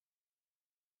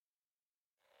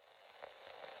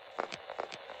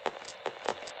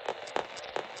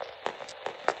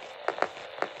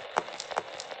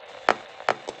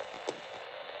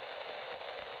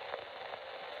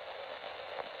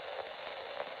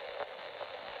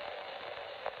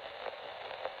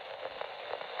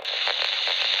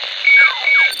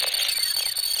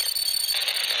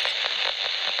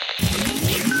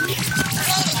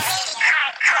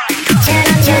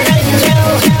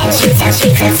much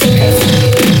you can see.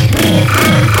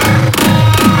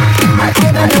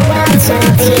 Whatever the world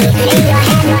will be, in your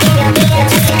hand, in your ear,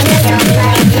 just in your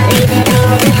mind, leave it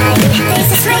all behind. This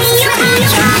is Radio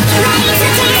Ultra, ready to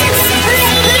dance.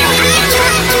 Radio Ultra,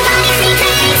 body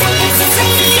frequency. This is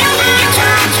Radio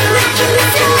Ultra, rocking the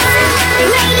floor.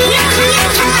 Radio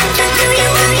Ultra, do you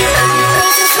want it all?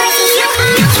 This is Radio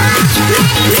Ultra,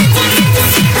 ready to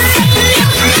dance. Radio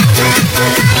Ultra,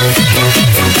 body frequency.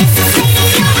 This is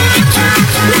Radio Ultra,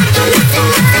 rocking the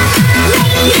floor.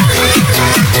 Radio Ultra,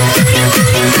 do you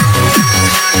want it all?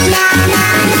 La la la.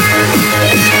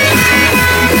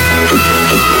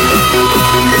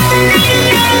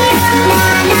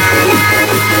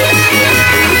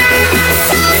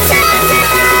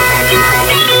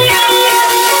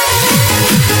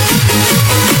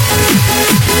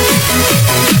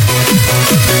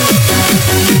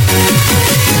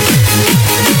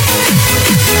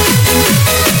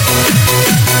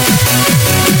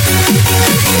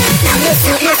 Now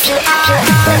listen if you are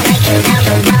breaking down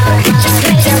the wall. Just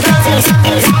raise your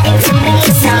voice.